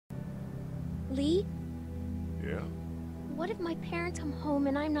Lee? Yeah? What if my parents come home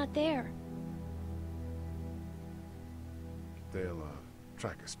and I'm not there? They'll,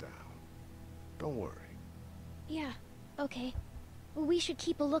 track us down. Don't worry. Yeah, okay. Well, we should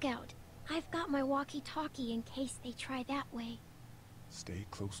keep a lookout. I've got my walkie-talkie in case they try that way. Stay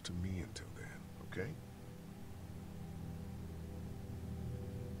close to me until then, okay?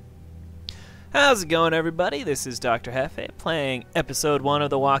 How's it going, everybody? This is DoctorJefe playing episode 1 of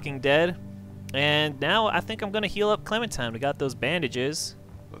The Walking Dead. And now I think I'm going to heal up Clementine. We got those bandages.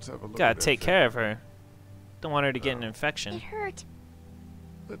 Let's have a look Gotta at that take thing. care of her. Don't want her to get an infection. It hurt.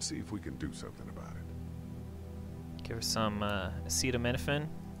 Let's see if we can do something about it. Give her some acetaminophen.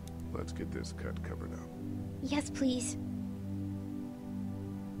 Let's get this cut covered up. Yes, please.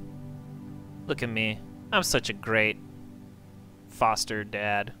 Look at me. I'm such a great foster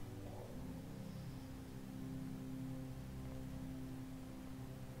dad.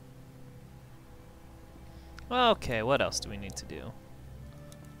 Okay, what else do we need to do?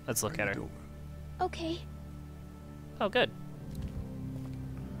 Let's look How at you her. doing? Okay. Oh, good.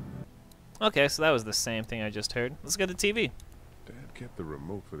 Okay, so that was the same thing I just heard. Let's get the TV. Dad kept the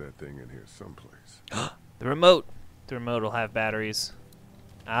remote for that thing in here someplace. The remote. The remote will have batteries.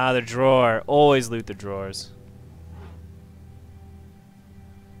 Ah, the drawer. Always loot the drawers.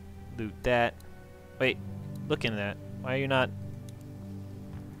 Loot that. Wait, look into that. Why are you not...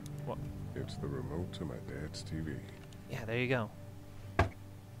 What? It's the remote to my dad's TV. Yeah, there you go.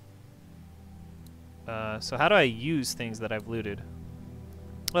 So how do I use things that I've looted?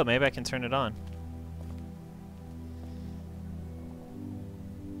 Well, maybe I can turn it on.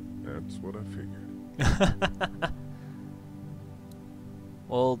 That's what I figured.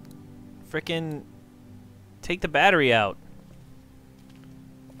 Well, frickin' take the battery out.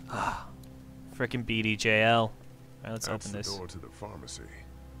 Ah, frickin' BDJL. All right, let's That's open the this. door to the pharmacy.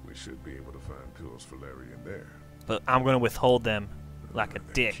 We should be able to find pills for Larry in there. But I'm gonna withhold them like a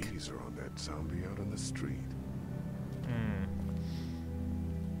The dick. keys are on that zombie out on the street.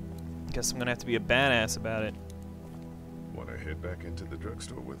 Guess I'm gonna have to be a badass about it. Want to head back into the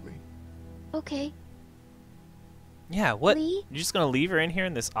drugstore with me? Okay. Yeah, what? Lee? You're just gonna leave her in here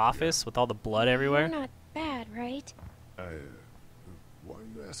in this office with all the blood everywhere? You're not bad, right? Why are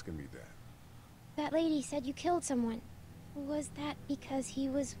you asking me that? That lady said you killed someone. Was that because he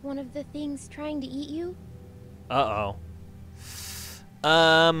was one of the things trying to eat you? Uh-oh.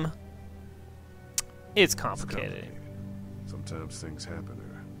 It's complicated. Sometimes things happen,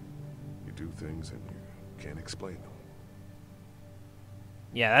 or you do things and you can't explain them.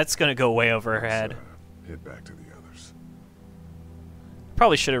 Yeah, that's gonna go way over her Let's, head. Head back to the others.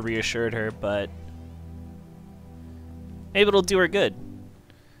 Probably should have reassured her, but maybe it'll do her good.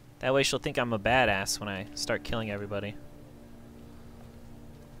 That way she'll think I'm a badass when I start killing everybody.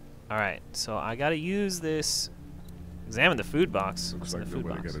 Alright, so I gotta use this. Examine the food box. Looks What's in like the food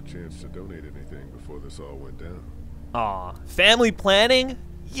nobody box? got a chance to donate anything before this all went down. Aw, family planning?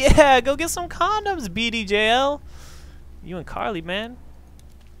 Yeah, go get some condoms, BDJL. You and Carly, man.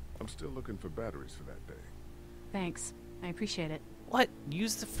 I'm still looking for batteries for that day. Thanks. I appreciate it. What?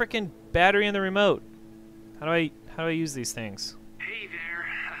 Use the frickin' battery in the remote. How do I use these things? Hey there,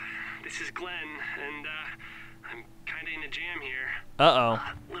 this is Glenn, and I'm kinda in a jam here. Uh-oh.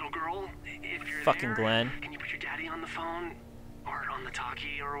 Little girl, if you're Fucking there, Glenn. can you put your daddy on the phone? Or on the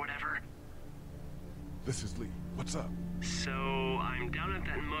talkie or whatever? This is Lee. What's up? So, I'm down at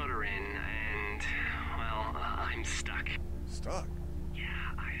that motor inn, and, well, I'm stuck. Stuck. Yeah,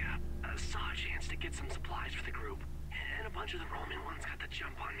 I saw a chance to get some supplies for the group, and a bunch of the Roman ones got the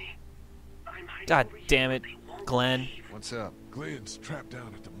jump on me. I'm hiding God over here, damn it, but they won't Glenn. leave. What's up? Glenn's trapped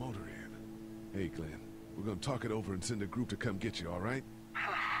down at the motor inn. Hey, Glenn. We're gonna talk it over and send a group to come get you, all right?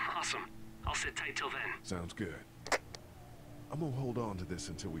 Awesome. I'll sit tight till then. Sounds good. I'm gonna hold on to this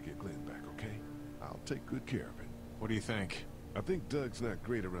until we get Glenn back, okay? I'll take good care of it. What do you think? I think Doug's not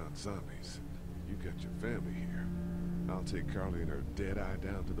great around zombies. You got your family here. I'll take Carly and her dead eye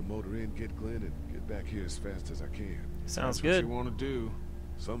down to the motor inn, get Glenn, and get back here as fast as I can. Sounds That's good. what you want to do.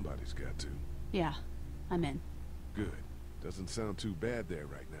 Somebody's got to. Yeah, I'm in. Good. Doesn't sound too bad there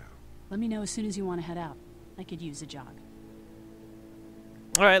right now. Let me know as soon as you want to head out. I could use a jog.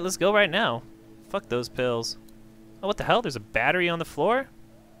 Alright, let's go right now. Fuck those pills. Oh, what the hell? There's a battery on the floor?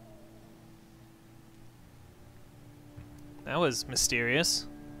 That was mysterious.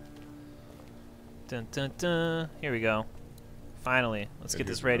 Dun dun dun. Here we go. Finally, let's get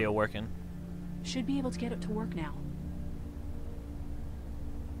this radio working. Should be able to get it to work now.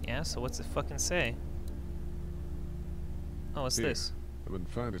 Yeah, so what's it fucking say? Oh, what's Here. this? I've been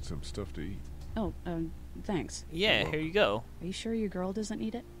finding some stuff to eat. Oh, thanks. Yeah, here you go. Are you sure your girl doesn't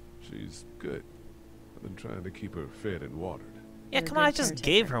need it? She's good. I've been trying to keep her fed and watered. Yeah, You're a come on, I good just caretaker.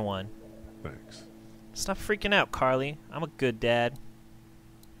 gave her one. Thanks. Stop freaking out, Carly. I'm a good dad.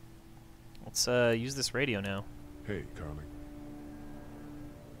 Let's use this radio now. Hey, Carly.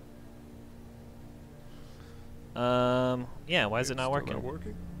 Yeah, why is it not Still working? Not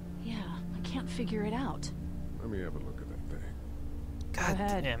working? Yeah, I can't figure it out. Let me have a look at that thing. God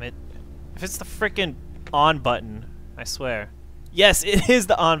ahead. damn it. If it's the freaking on button, I swear. Yes, it is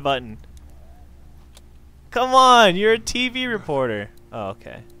the on button. Come on, you're a TV reporter. Oh,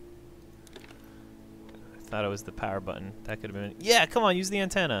 okay. I thought it was the power button. That could have been. Yeah, come on, use the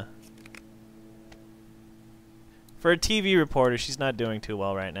antenna. For a TV reporter, she's not doing too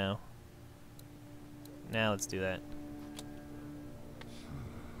well right now. Now let's do that.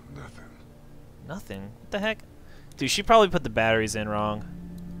 Nothing. Nothing? What the heck? Dude, she probably put the batteries in wrong.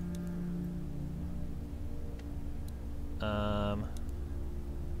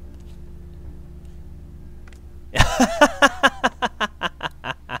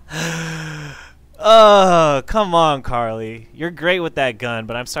 Oh, come on, Carly. You're great with that gun,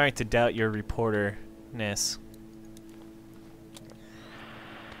 but I'm starting to doubt your reporterness.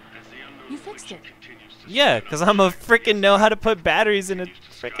 You fixed it. Yeah, because I'm a freaking know how to put batteries in a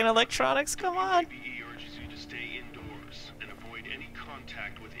freaking electronics. Come on. DBE urges you to stay indoors and avoid any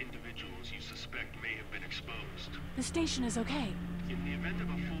contact with individuals you suspect may have been exposed. The station is okay. In the event of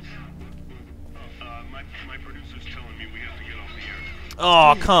a full... my producer's telling me we have to get off the air.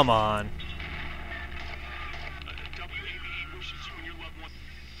 Oh, come on. WABE wishes you and your loved one...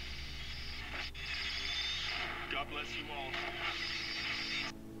 God bless you all.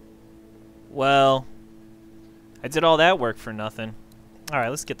 Well, I did all that work for nothing. Alright,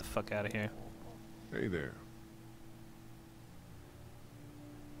 let's get the fuck out of here. Hey there.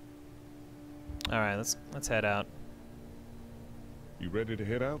 Alright, let's head out. You ready to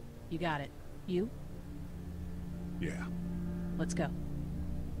head out? You got it. You? Yeah. Let's go.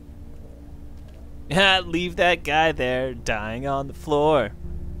 Yeah, leave that guy there, dying on the floor.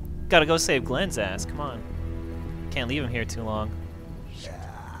 Gotta go save Glenn's ass, come on. Can't leave him here too long.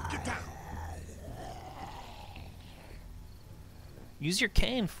 Get down. Use your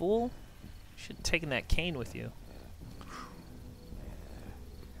cane, fool. Should have taken that cane with you.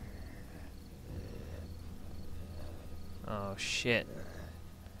 Oh, shit.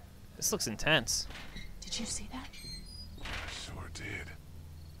 This looks intense. Did you see that? Sure did.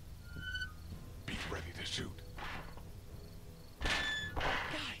 Be ready to shoot.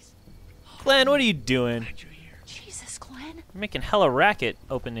 Guys, Glenn, what are you doing? glad you're here. Jesus, Glenn. You're making hella racket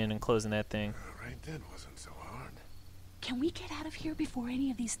opening and closing that thing. Right then wasn't so hard. Can we get out of here before any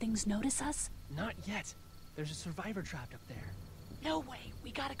of these things notice us? Not yet. There's a survivor trapped up there. No way.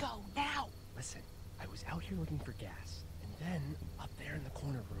 We gotta go now. Listen, I was out here looking for gas, and then, up there in the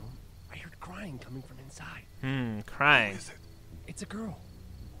corner room, I heard crying coming from inside. Who Crying. is it? It's a girl.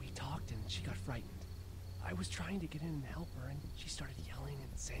 We talked and she got frightened. I was trying to get in and help her, and she started yelling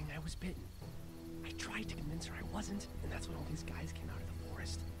and saying I was bitten. I tried to convince her I wasn't, and that's when all these guys came out of the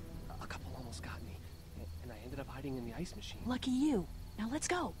forest. A couple almost got me, and I ended up hiding in the ice machine. Lucky you. Now let's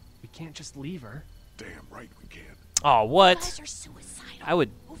go. We can't just leave her. Damn right we can. Oh, You what? guys are suicidal. I would...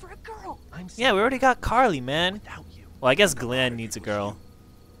 Over a girl. I'm Yeah, we already got Carly, man. without you. Well, I guess Glenn needs a girl.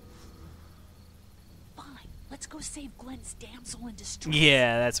 Fine. Let's go save Glenn's damsel in distress.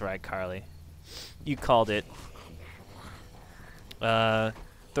 Yeah, that's right, Carly. You called it. Throw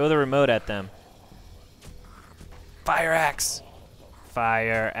the remote at them. Fire axe!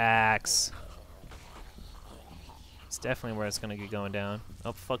 Fire axe. It's definitely where it's gonna get going down.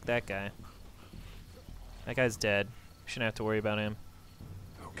 Oh, fuck that guy. That guy's dead. Shouldn't have to worry about him.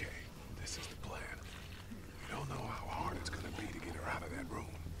 Okay, this is the plan. We don't know how hard it's gonna be to get her out of that room.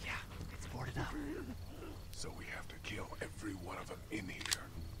 Yeah, it's boarded up. So we have to kill every one of them in here.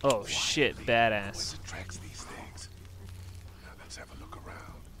 Oh, shit, Quietly. badass. What attracts these things? Now let's have a look around.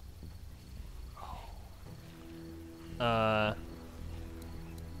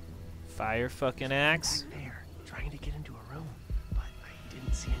 Fire fucking axe? Back there, trying to get into a room, but I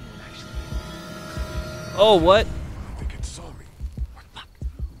didn't see anyone actually. Oh, what? I think it saw me.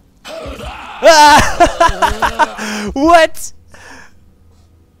 What?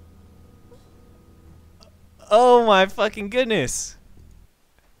 Oh my fucking goodness.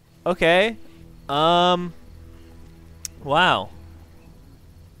 Okay. Wow.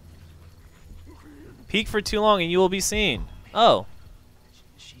 Peek for too long and you will be seen. Oh.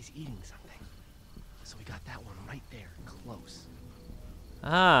 She's eating something. So we got that one right there, close.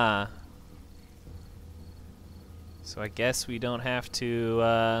 Ah. So I guess we don't have to,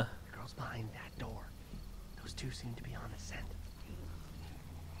 The girl's behind that door. Those two seem to be on the scent.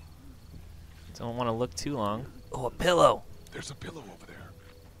 Don't want to look too long. Oh, a pillow. There's a pillow over there.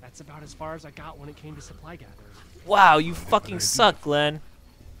 That's about as far as I got when it came to supply gathering. Wow, you fucking suck, Glenn.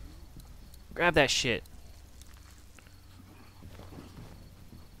 Grab that shit.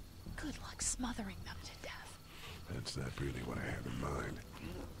 Good luck smothering them to death. That's not really what I have in mind.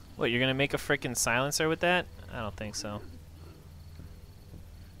 What, you're gonna make a frickin' silencer with that? I don't think so.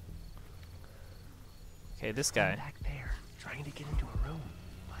 Okay, this guy. I'm back there, trying to get into a room,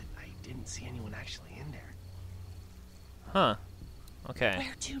 but I didn't see anyone actually in there. Huh. Okay.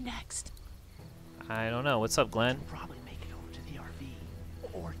 Where to next? I don't know. What's up, Glenn? We'll probably make it over to the RV,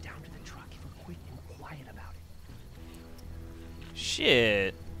 or down to the truck if we're quick and quiet about it.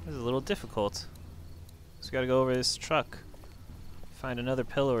 Shit. This is a little difficult. So we gotta go over this truck. Find another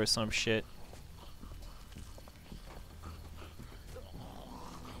pillow or some shit.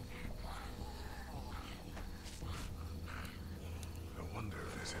 I wonder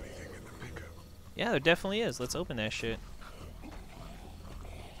if there's anything in the pickup. Yeah, there definitely is. Let's open that shit.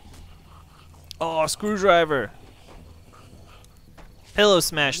 Oh, screwdriver. Pillow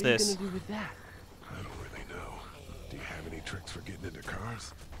smash What are you this. gonna do with that? I don't really know. Do you have any tricks for getting into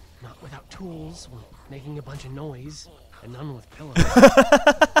cars? Not without tools, or making a bunch of noise, and none with pillows.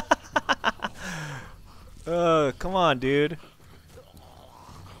 Come on, dude.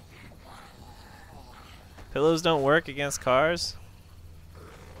 Pillows don't work against cars?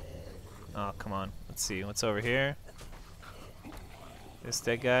 Oh, come on. Let's see. What's over here? This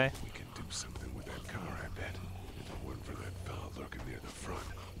dead guy? We can do something with that car, I bet. If it weren't for that fella lurking near the front.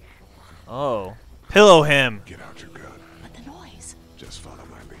 Oh. Pillow him! Get out your gun. But the noise. Just follow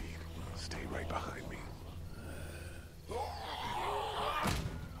my lead. Stay right behind me.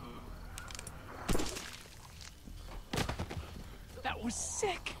 That was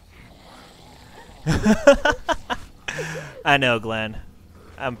sick! I know, Glenn.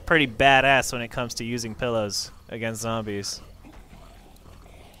 I'm pretty badass when it comes to using pillows against zombies.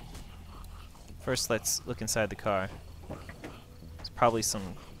 First, let's look inside the car. There's probably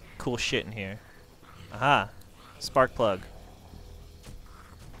some cool shit in here. Aha! Spark plug.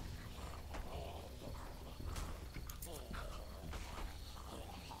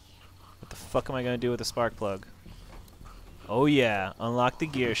 What the fuck am I gonna do with a spark plug? Oh yeah, unlock the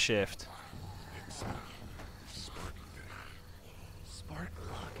gear shift. It's sparky thing. Spark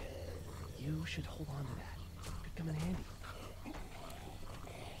plug. You should hold on to that. Could come in handy.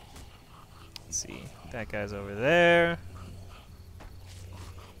 Let's see, that guy's over there.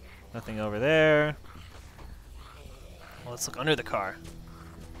 Nothing over there. Well, let's look under the car.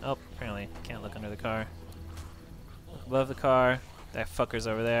 Oh, apparently can't look under the car. Look above the car. That fucker's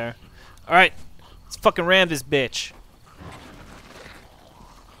over there. Alright, let's fucking ram this bitch.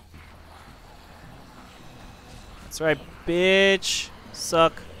 That's right, bitch.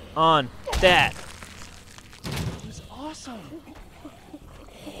 Suck on that. It was awesome!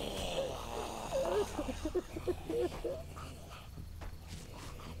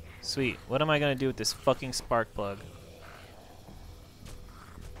 Sweet. What am I gonna do with this fucking spark plug?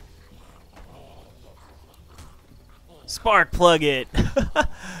 Spark plug it! Wait.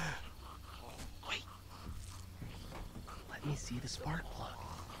 Let me see the spark plug.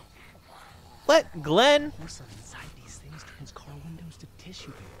 What, Glenn? Porcelain inside these things turns car windows to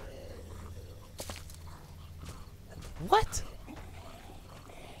tissue paper. What?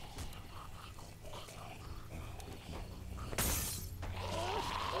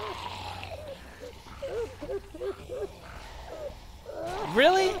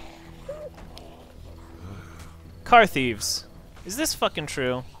 Really? Car thieves. Is this fucking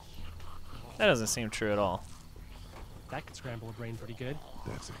true? That doesn't seem true at all. That could scramble a brain pretty good.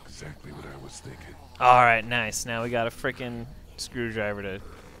 That's exactly what I was thinking. Alright, nice. Now we got a frickin' screwdriver to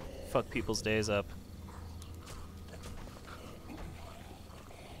fuck people's days up.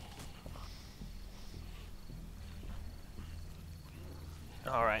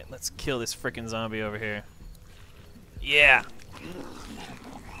 Alright, let's kill this frickin' zombie over here. Yeah!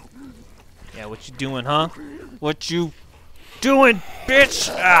 Yeah, what you doing, huh? What you doing, bitch?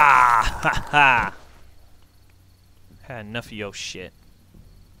 Ah! Ha ha! Had enough of your shit.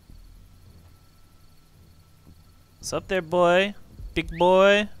 What's up there, boy? Big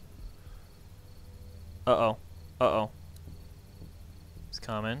boy? Uh-oh. Uh-oh. He's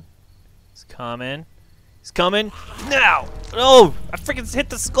coming. He's coming. He's coming. Now! Oh! I freaking hit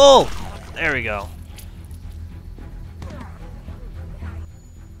the skull! There we go.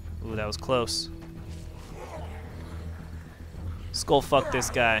 Ooh, that was close. Skull fuck this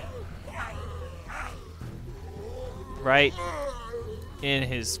guy. Right in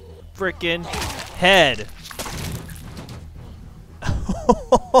his frickin' head.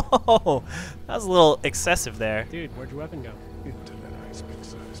 That was a little excessive there. Dude, where'd your weapon go? Into that ice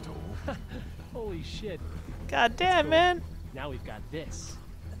pick-sized hole. Holy shit. God damn, cool. man. Now we've got this.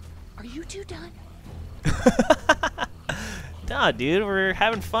 Are you two done? Nah, dude, we're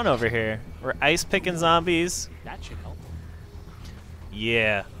having fun over here. We're ice picking zombies. That should help.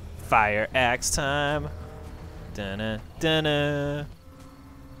 Yeah, fire axe time. Dun dun.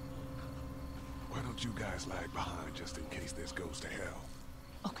 Why don't you guys lag behind just in case this goes to hell?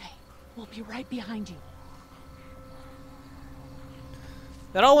 Okay, we'll be right behind you.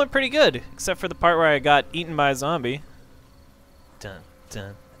 That all went pretty good, except for the part where I got eaten by a zombie. Dun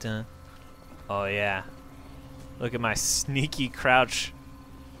dun dun. Oh yeah. Look at my sneaky crouch.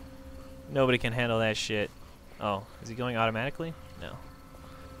 Nobody can handle that shit. Oh, is he going automatically? No.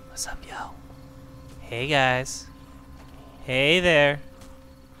 What's up, yo? Hey, guys. Hey there.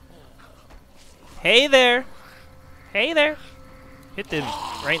 Hey there. Hey there. Hit them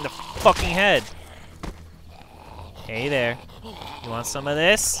right in the fucking head. Hey there. You want some of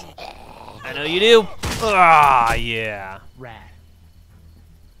this? I know you do. Ah, yeah. Rad.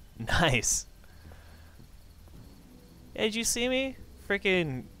 Nice. Hey, did you see me?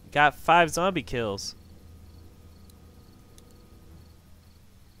 Freaking got 5 zombie kills.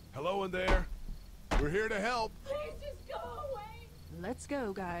 Hello in there. We're here to help. Please just go away. Let's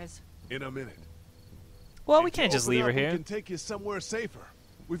go, guys. In a minute. Well, If we you can't just open leave her up, we here. can take you somewhere safer.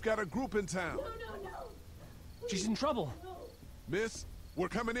 We've got a group in town. No. She's in trouble. Miss, we're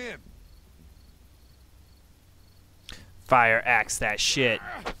coming in. Fire axe that shit.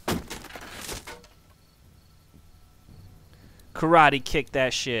 Karate kick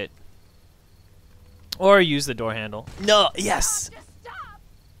that shit. Or use the door handle. No, yes. Just stop.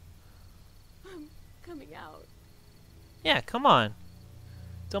 I'm coming out. Yeah, come on.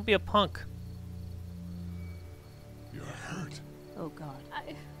 Don't be a punk. You're hurt. Oh, God.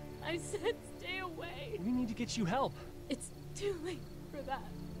 I said stay away. We need to get you help. It's too late for that.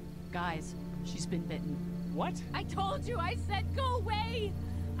 Guys, she's been bitten. What? I told you, I said go away.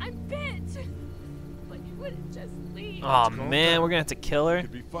 I'm bit. But you wouldn't just leave. Oh man, we're gonna have to kill her.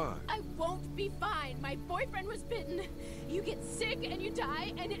 You'll be fine. I won't be fine. My boyfriend was bitten. You get sick and you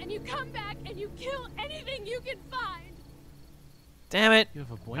die and you come back and you kill anything you can find. Damn it. You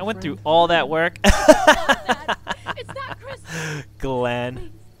have a boyfriend? I went through all that work. That. It's not Christmas. Glenn.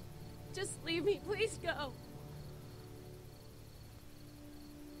 Please, just leave me. Please go.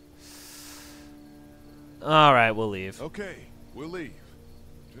 Alright, we'll leave. Okay, we'll leave.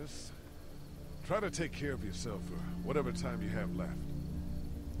 Just try to take care of yourself for whatever time you have left.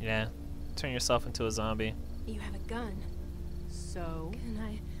 Yeah. Turn yourself into a zombie. You have a gun. So, Can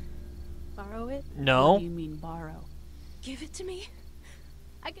I borrow it? what No. do you mean borrow? Give it to me.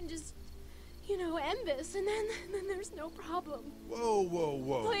 I can just, end this and then there's no problem. Whoa, whoa,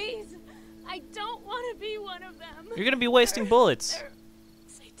 whoa. Please. I don't want to be one of them. You're gonna be wasting bullets. They're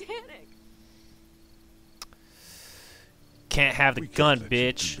satanic. Can't have the We can't gun, let you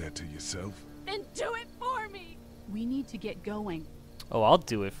bitch. do that to yourself. Then do it for me. We need to get going. Oh, I'll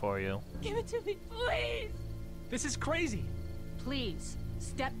do it for you. Give it to me, please. This is crazy. Please,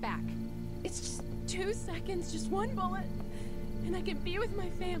 step back. It's just 2 seconds, just one bullet. And I can be with my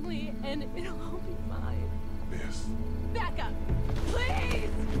family and it'll all be fine. Miss. Back up. Please.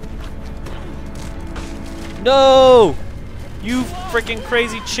 No! You freaking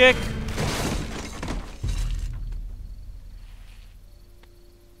crazy chick!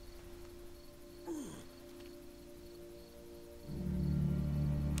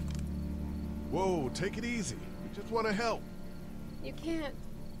 Whoa, take it easy. We just want to help. You can't.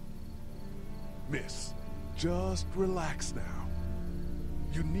 Miss, just relax now.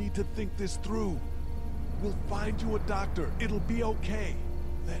 You need to think this through. We'll find you a doctor. It'll be okay.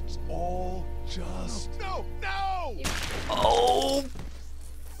 Let's all just... No! No! Oh!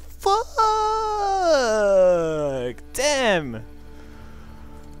 Fuck! Damn!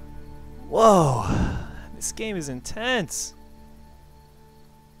 Whoa! This game is intense.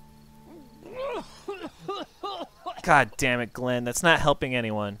 God damn it, Glenn. That's not helping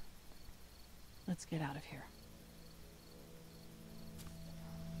anyone. Let's get out of here.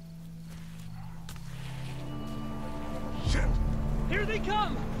 Shit! Here they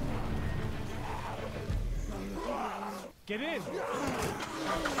come! Get in!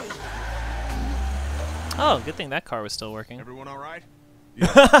 Oh, good thing that car was still working. Everyone all right?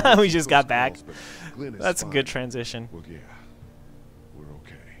 We just got back. But Glenn is That's a fine. good transition. Well, yeah. We're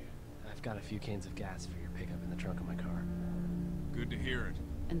okay. I've got a few cans of gas for your pickup in the trunk of my car. Good to hear it.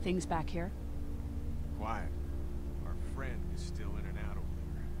 And things back here? Quiet. Our friend is still in and out over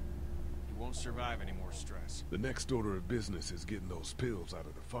there. He won't won't survive any more stress. The next order of business is getting those pills out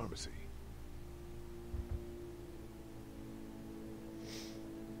of the pharmacy.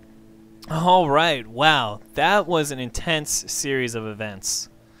 All right, wow, that was an intense series of events.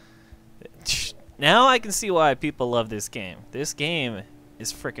 Now I can see why people love this game. This game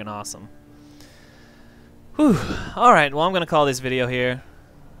is freaking awesome. Whew. All right, well, I'm gonna call this video here.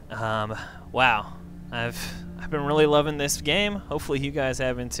 Wow, I've been really loving this game. Hopefully you guys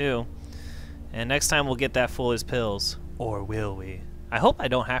have been too. And next time we'll get that Fuller's pills, or will we? I hope I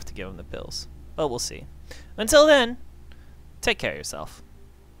don't have to give him the pills, but we'll see. Until then, take care of yourself.